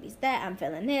this, the baby's that, I'm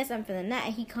feeling this, I'm feeling that,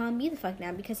 and he calmed me the fuck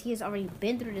down because he has already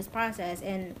been through this process,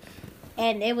 and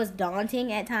it was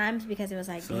daunting at times because it was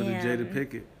like, so damn. So did Jada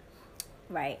Pinkett.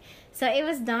 Right. So it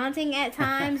was daunting at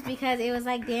times because it was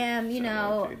like, damn,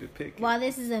 while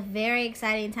this is a very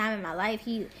exciting time in my life,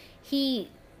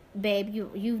 babe,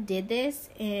 you did this,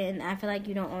 and I feel like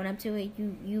you don't own up to it.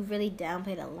 You really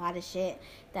downplayed a lot of shit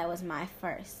that was my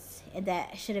first,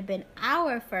 that should have been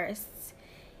our firsts,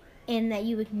 and that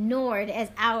you ignored as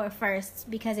our firsts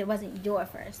because it wasn't your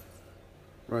first.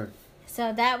 Right.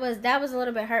 So that was a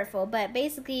little bit hurtful. But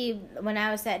basically, when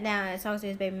I was sat down and talked to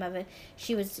his baby mother,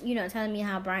 she was, telling me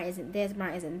how Brian isn't this,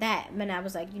 Brian isn't that. But I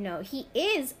was like, he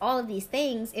is all of these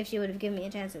things. If she would have given me a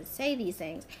chance to say these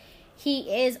things,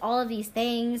 he is all of these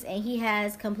things, and he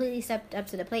has completely stepped up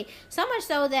to the plate. So much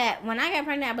so that when I got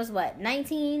pregnant, I was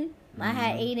 19. Mm-hmm. I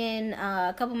had Aiden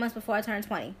a couple months before I turned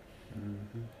 20.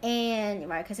 Mm-hmm. And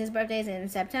right, because his birthday is in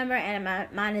September and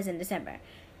mine is in December,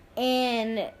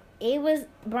 and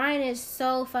Brian is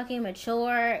so fucking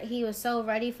mature. He was so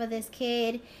ready for this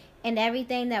kid and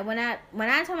everything that when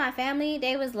I told my family,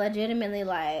 they was legitimately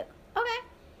like, okay,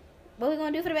 what we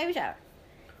gonna do for the baby shower?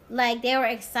 Like, they were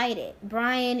excited.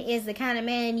 Brian is the kind of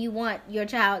man you want your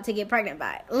child to get pregnant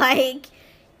by. Like,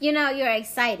 you're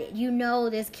excited.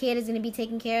 This kid is gonna be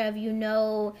taken care of.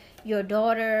 Your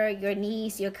daughter, your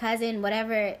niece, your cousin,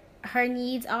 whatever her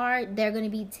needs are, they're gonna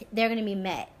be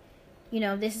met.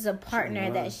 This is a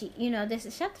partner that she, this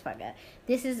is, shut the fuck up.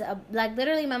 This is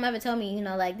literally my mother told me,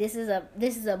 this is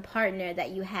a partner that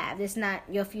you have. This is not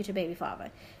your future baby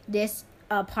father. This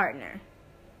a partner.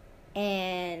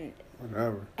 And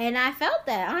whatever. And I felt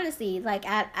that, honestly. Like,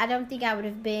 I don't think I would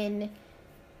have been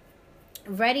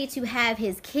ready to have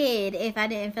his kid if I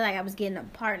didn't feel like I was getting a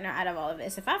partner out of all of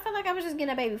this. If I felt like I was just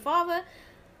getting a baby father,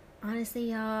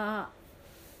 honestly, y'all,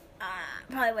 I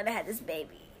probably would have had this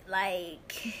baby.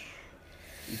 Like,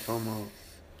 you talking about?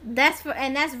 That's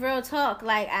real talk.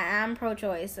 Like, I'm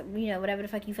pro-choice. Whatever the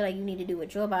fuck you feel like you need to do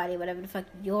with your body, whatever the fuck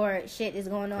your shit is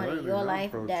going on in your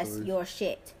life, that's your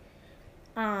shit.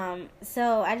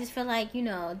 So I just feel like, you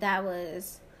know, that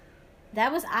was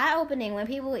eye opening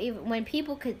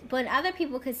when other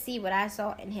people could see what I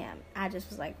saw in him. I just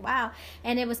was like, wow.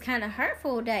 And it was kind of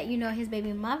hurtful that, you know, his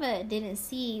baby mother didn't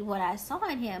see what I saw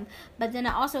in him. But then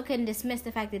I also couldn't dismiss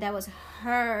the fact that that was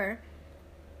her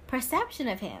perception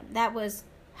of him. That was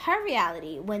her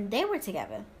reality when they were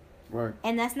together. Right.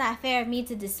 And that's not fair of me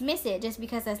to dismiss it just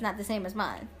because that's not the same as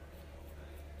mine.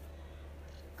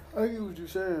 I get what you're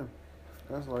saying.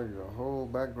 That's like a whole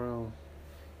background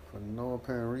for no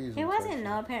apparent reason. It wasn't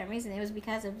no apparent reason. It was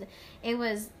because of it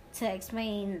was to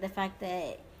explain the fact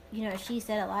that, you know, she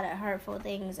said a lot of hurtful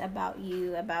things about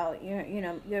you, about your, you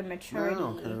know, your maturity. Man, I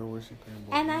don't care what she think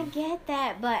about and me. I get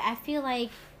that, but I feel like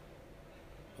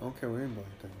I don't care what anybody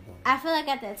think about me. I feel like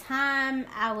at the time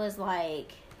I was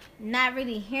like not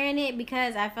really hearing it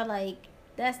because I felt like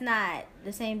that's not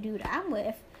the same dude I'm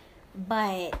with.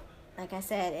 But like I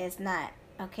said, it's not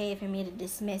okay for me to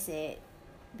dismiss it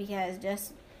because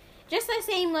just the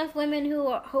same with women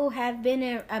who have been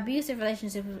in abusive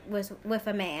relationships with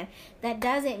a man, that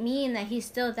doesn't mean that he's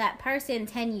still that person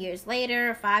 10 years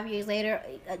later, 5 years later,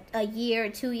 a year,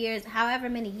 2 years, however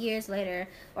many years later,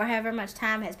 or however much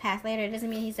time has passed later. It doesn't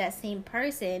mean he's that same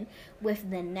person with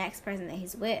the next person that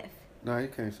he's with. No, you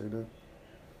can't say that. You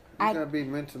gotta be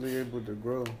mentally able to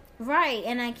grow. Right,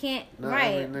 and I can't. Not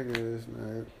right. every nigga is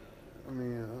not. I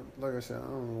mean, like I said, I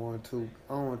don't want to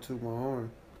toot my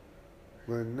horn.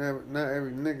 But not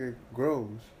every nigga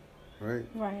grows, right?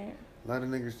 Right. A lot of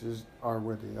niggas just are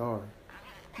what they are.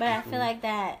 But I feel like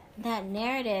that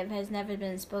narrative has never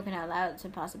been spoken out loud to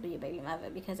possibly your baby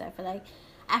mother, because I feel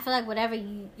like whatever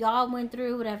y'all went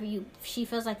through, whatever she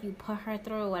feels like you put her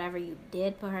through, whatever you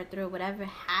did put her through, whatever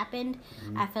happened,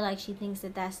 I feel like she thinks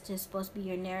that that's just supposed to be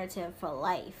your narrative for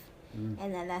life,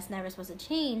 and then that's never supposed to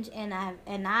change. And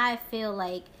I feel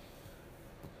like.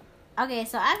 Okay,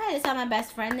 so I've had to tell my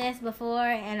best friend this before,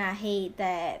 and I hate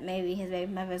that maybe his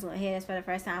baby mother's going to hear this for the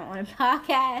first time on a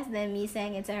podcast than me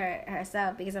saying it to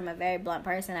herself, because I'm a very blunt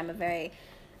person. I'm a very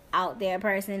out there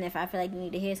person. If I feel like you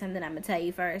need to hear something, I'm going to tell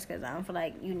you first, because I don't feel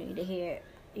like you need to hear it,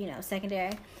 you know,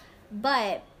 secondary.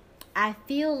 But I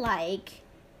feel like,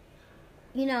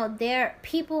 you know,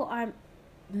 people are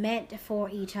meant for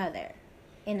each other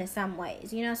in some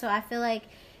ways, you know, so I feel like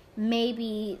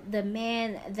maybe the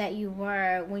man that you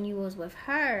were when you was with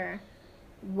her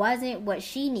wasn't what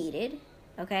she needed,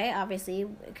 okay, obviously,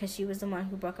 because she was the one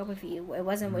who broke up with you. It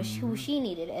wasn't who she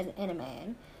needed in a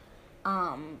man.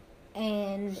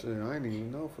 And shit, I didn't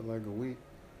even know for like a week.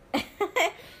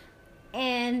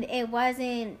 And it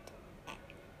wasn't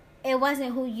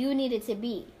who you needed to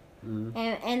be.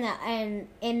 And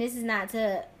this is not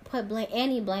to put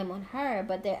any blame on her,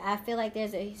 but I feel like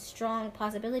there's a strong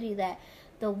possibility that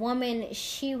the woman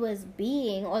she was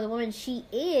being, or the woman she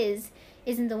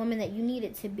isn't the woman that you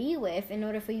needed to be with in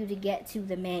order for you to get to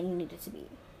the man you needed to be.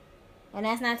 And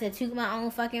that's not to toot my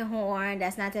own fucking horn.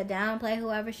 That's not to downplay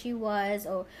whoever she was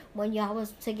or when y'all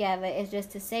was together. It's just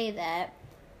to say that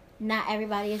not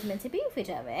everybody is meant to be with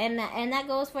each other. And that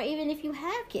goes for even if you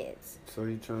have kids. So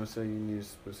you trying to say you need a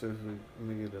specific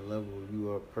nigga to level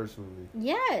you up personally?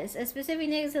 Yes, a specific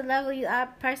nigga to level you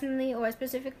up personally, or a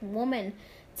specific woman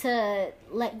to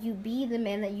let you be the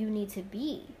man that you need to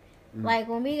be. Like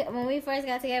when we first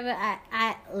got together,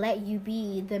 I let you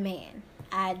be the man.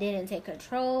 I didn't take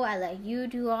control. I let you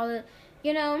do all the,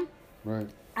 you know. Right.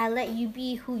 I let you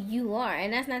be who you are.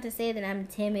 And that's not to say that I'm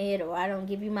timid or I don't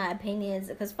give you my opinions,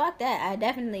 because fuck that, I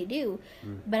definitely do.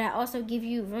 But I also give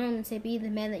you room to be the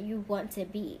man that you want to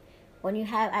be. When you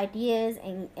have ideas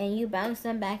and you bounce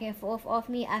them back and forth off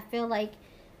me, I feel like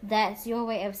that's your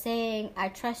way of saying, I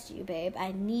trust you, babe.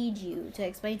 I need you to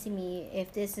explain to me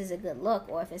if this is a good look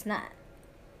or if it's not.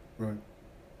 Right.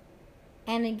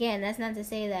 And again, that's not to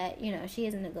say that, you know, she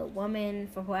isn't a good woman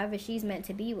for whoever she's meant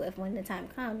to be with when the time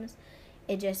comes.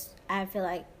 It just, I feel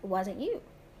like it wasn't you.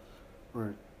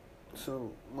 Right.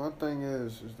 So, my thing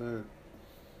is that,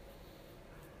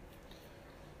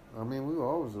 I mean, we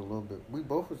both was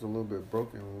a little bit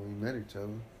broken when we met each other.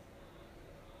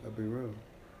 I'll be real.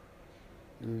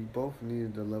 We both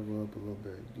needed to level up a little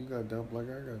bit. You got dumped like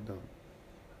I got dumped.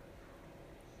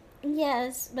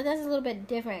 Yes, but that's a little bit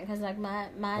different, because like my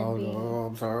being... Oh,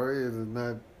 I'm sorry. Is it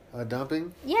not a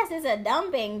dumping? Yes, it's a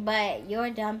dumping, but your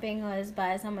dumping was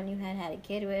by someone you had a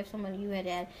kid with, someone you had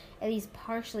at least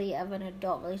partially of an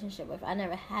adult relationship with. I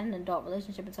never had an adult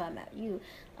relationship until I met you.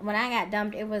 When I got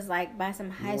dumped, it was like by some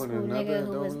high school nigga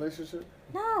who was... relationship?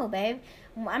 No, babe.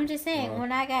 I'm just saying,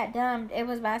 when I got dumped, it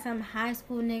was by some high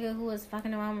school nigga who was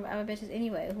fucking around with other bitches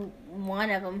anyway.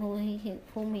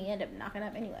 Whom he ended up knocking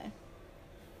up anyway.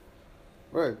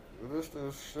 Right.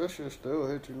 That shit still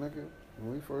hit you, nigga.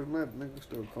 When we first met, nigga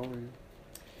still calling you.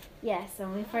 Yes,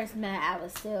 when we first met, I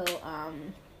was still,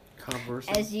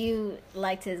 conversing. as you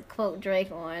like to quote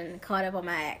Drake on, caught up on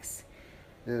my ex.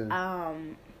 Yeah.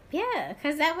 Yeah,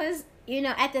 because that was,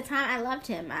 at the time I loved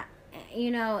him.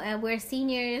 And we're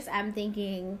seniors, I'm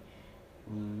thinking,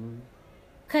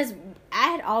 because I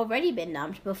had already been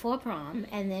dumped before prom,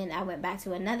 and then I went back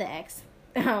to another ex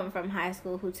from high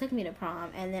school who took me to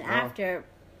prom, and then after,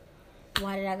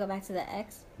 why did I go back to the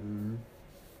ex?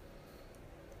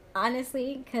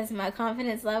 Honestly, because my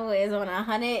confidence level is on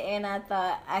 100, and I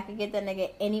thought I could get that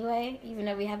nigga anyway, even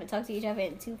though we haven't talked to each other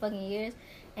in 2 fucking years,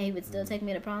 and he would still take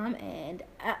me to prom, and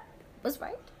I was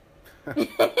right.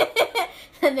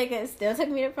 The nigga still took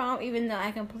me to prom, even though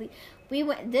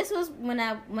this was when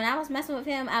I was messing with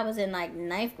him, I was in like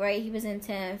 9th grade, he was in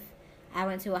 10th. I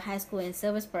went to a high school in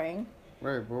Silver Spring.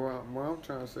 Right, but what I'm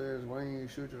trying to say is, why didn't you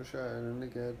shoot your shot at a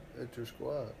nigga at your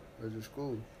squad, at your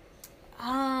school?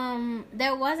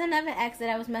 There was another ex that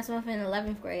I was messing with in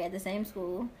 11th grade at the same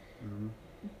school.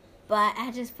 But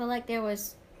I just feel like there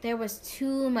was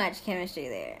too much chemistry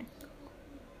there.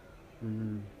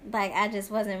 Like, I just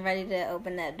wasn't ready to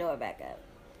open that door back up.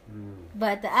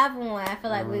 But the other one, I feel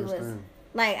like we was,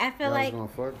 like, I feel like, gonna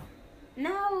fuck?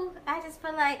 No, I just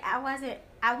feel like I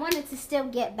wanted to still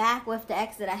get back with the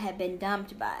ex that I had been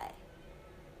dumped by.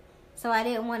 So I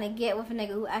didn't want to get with a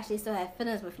nigga who actually still had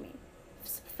feelings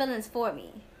for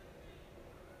me,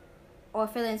 or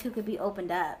feelings who could be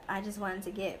opened up. I just wanted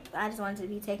to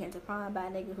be taken to prom by a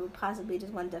nigga who possibly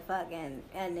just wanted to fuck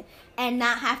and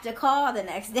not have to call the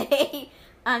next day.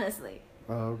 Honestly.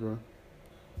 Oh, okay.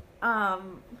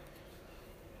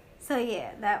 So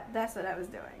yeah, that's what I was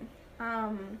doing.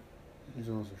 He's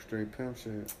on some straight pimp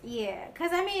shit. Yeah,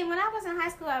 cause I mean, when I was in high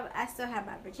school, I still had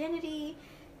my virginity.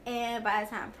 And by the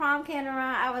time prom came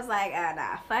around, I was like, oh,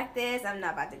 nah, fuck this. I'm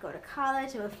not about to go to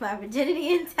college with my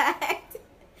virginity intact.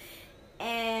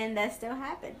 And that still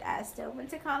happened. I still went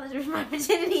to college with my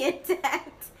virginity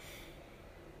intact.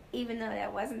 Even though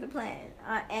that wasn't the plan.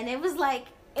 And it was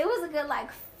a good,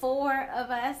 4 of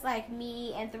us, like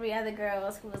me and 3 other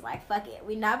girls who was like, fuck it.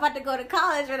 We're not about to go to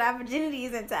college with our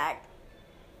virginities intact.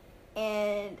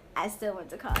 And I still went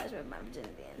to college with my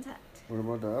virginity intact. What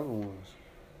about the other ones?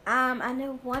 I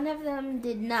know one of them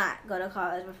did not go to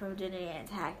college with virginity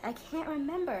intact. I can't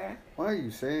remember. Why are you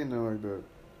saying that like that?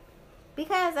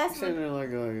 Because that's saying that like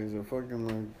it's a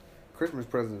fucking Christmas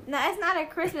present. No, it's not a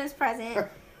Christmas present.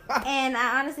 And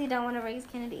I honestly don't want to raise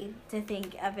Kennedy to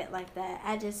think of it like that.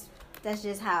 That's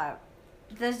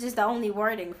just the only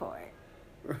wording for it.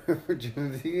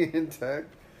 Virginity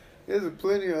intact. There's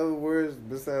plenty of other words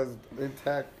besides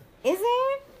intact. Is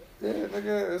there? Yeah,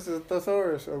 nigga, it's a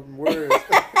thesaurus of words.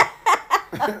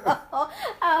 A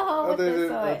whole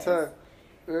thesaurus. Attack.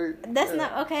 That's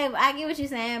not okay. I get what you're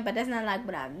saying, but that's not like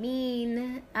what I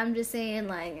mean. I'm just saying,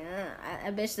 like,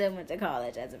 a bitch that went to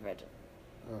college as a virgin.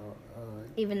 Oh, alright.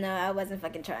 Even though I wasn't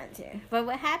fucking trying to. But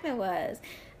what happened was,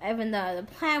 even though the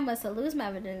plan was to lose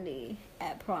my virginity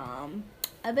at prom,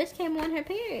 a bitch came on her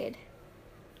period.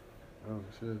 Oh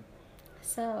shit.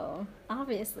 So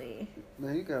obviously.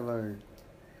 Man, you got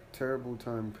terrible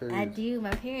time period. I do.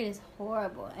 My period is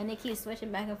horrible, and it keeps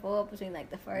switching back and forth between the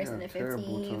 1st and the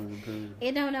 15th.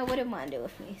 It don't know what it want to do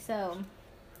with me. So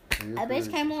a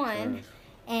bitch came on,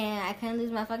 and I couldn't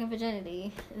lose my fucking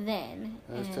virginity then.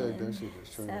 That shit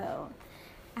just trash. So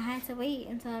I had to wait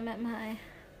until I met my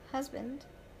husband.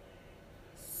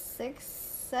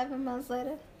 6-7 months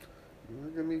later. You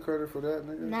give me credit for that,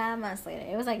 nigga. 9 months later.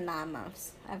 It was 9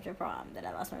 months after prom that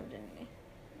I lost my virginity.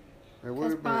 It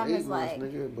would have been 8 months,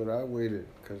 nigga, but I waited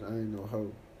because I ain't no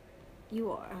hoe.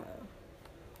 You are a hoe.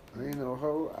 I ain't no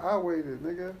hoe. I waited,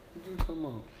 nigga. What you talking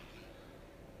about?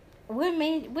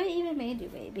 What even made you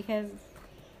wait? Because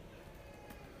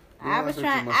I was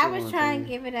trying to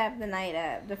give it up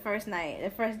the first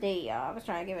date, y'all. I was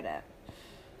trying to give it up.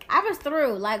 I was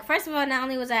through. First of all, not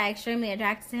only was I extremely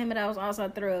attracted to him, but I was also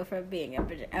through for being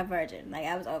a virgin.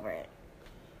 I was over it.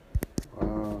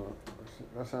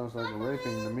 That sounds like a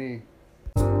raping to me.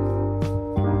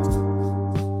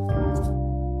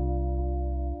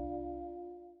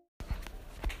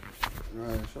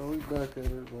 Alright, so we back at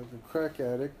it like a crack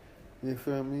addict. You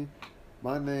feel me?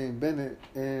 My name Bennett,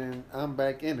 and I'm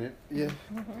back in it. Yeah.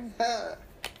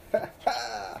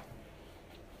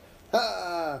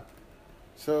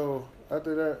 So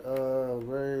after that,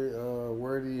 very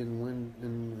wordy and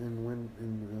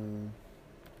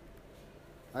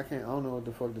I don't know what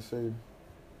the fuck to say.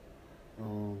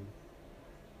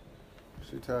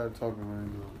 She tired of talking right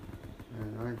now, and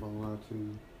I ain't gonna lie to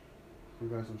you. We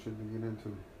got some shit to get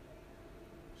into.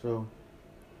 So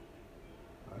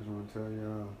I just want to tell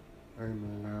y'all, hey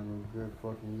man, have a good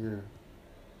fucking year.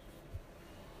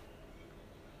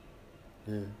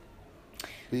 Yeah.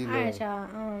 Be All right,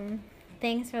 y'all.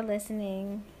 Thanks for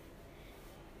listening.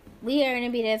 We are gonna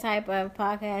be the type of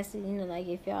podcast, you know, like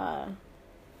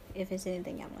if it's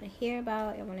anything y'all want to hear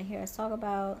about, y'all want to hear us talk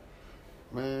about.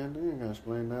 Man, you ain't gonna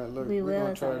explain that. Look, we're will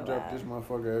gonna try to talk drop about this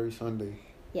motherfucker every Sunday.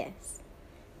 Yes.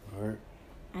 Alright.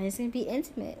 And it's gonna be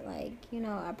intimate, like, you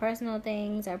know, our personal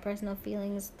things, our personal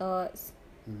feelings, thoughts,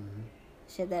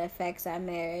 shit that affects our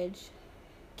marriage,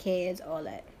 kids, all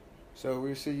that. So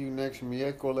we'll see you next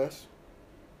miércoles.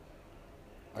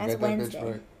 That's Wednesday. That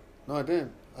bitch right. No,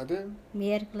 I didn't.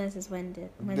 Miércoles is Wednesday.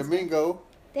 Domingo.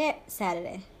 That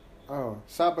Saturday. Oh,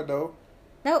 sábado.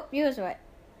 Nope, you was right.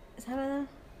 Sábado?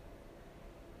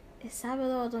 It's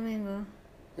sábado or domingo?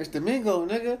 It's Domingo,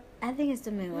 nigga. I think it's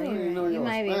domingo. You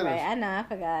might Spanish. be right. I know, I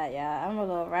forgot, y'all. I'm a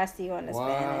little rusty on the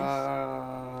Spanish.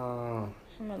 Wow.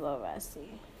 I'm a little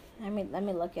rusty. Let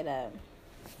me look it up.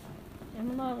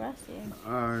 I'm a little rusty.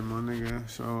 Alright, my nigga.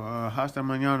 So, hasta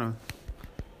mañana.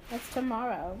 It's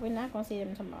tomorrow. We're not gonna see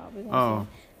them tomorrow. We're gonna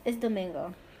see. It's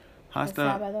Domingo. It's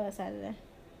sábado or Saturday.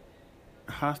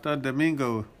 Hasta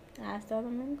Domingo. Hasta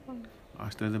Domingo.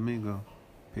 Hasta Domingo.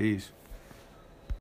 Peace.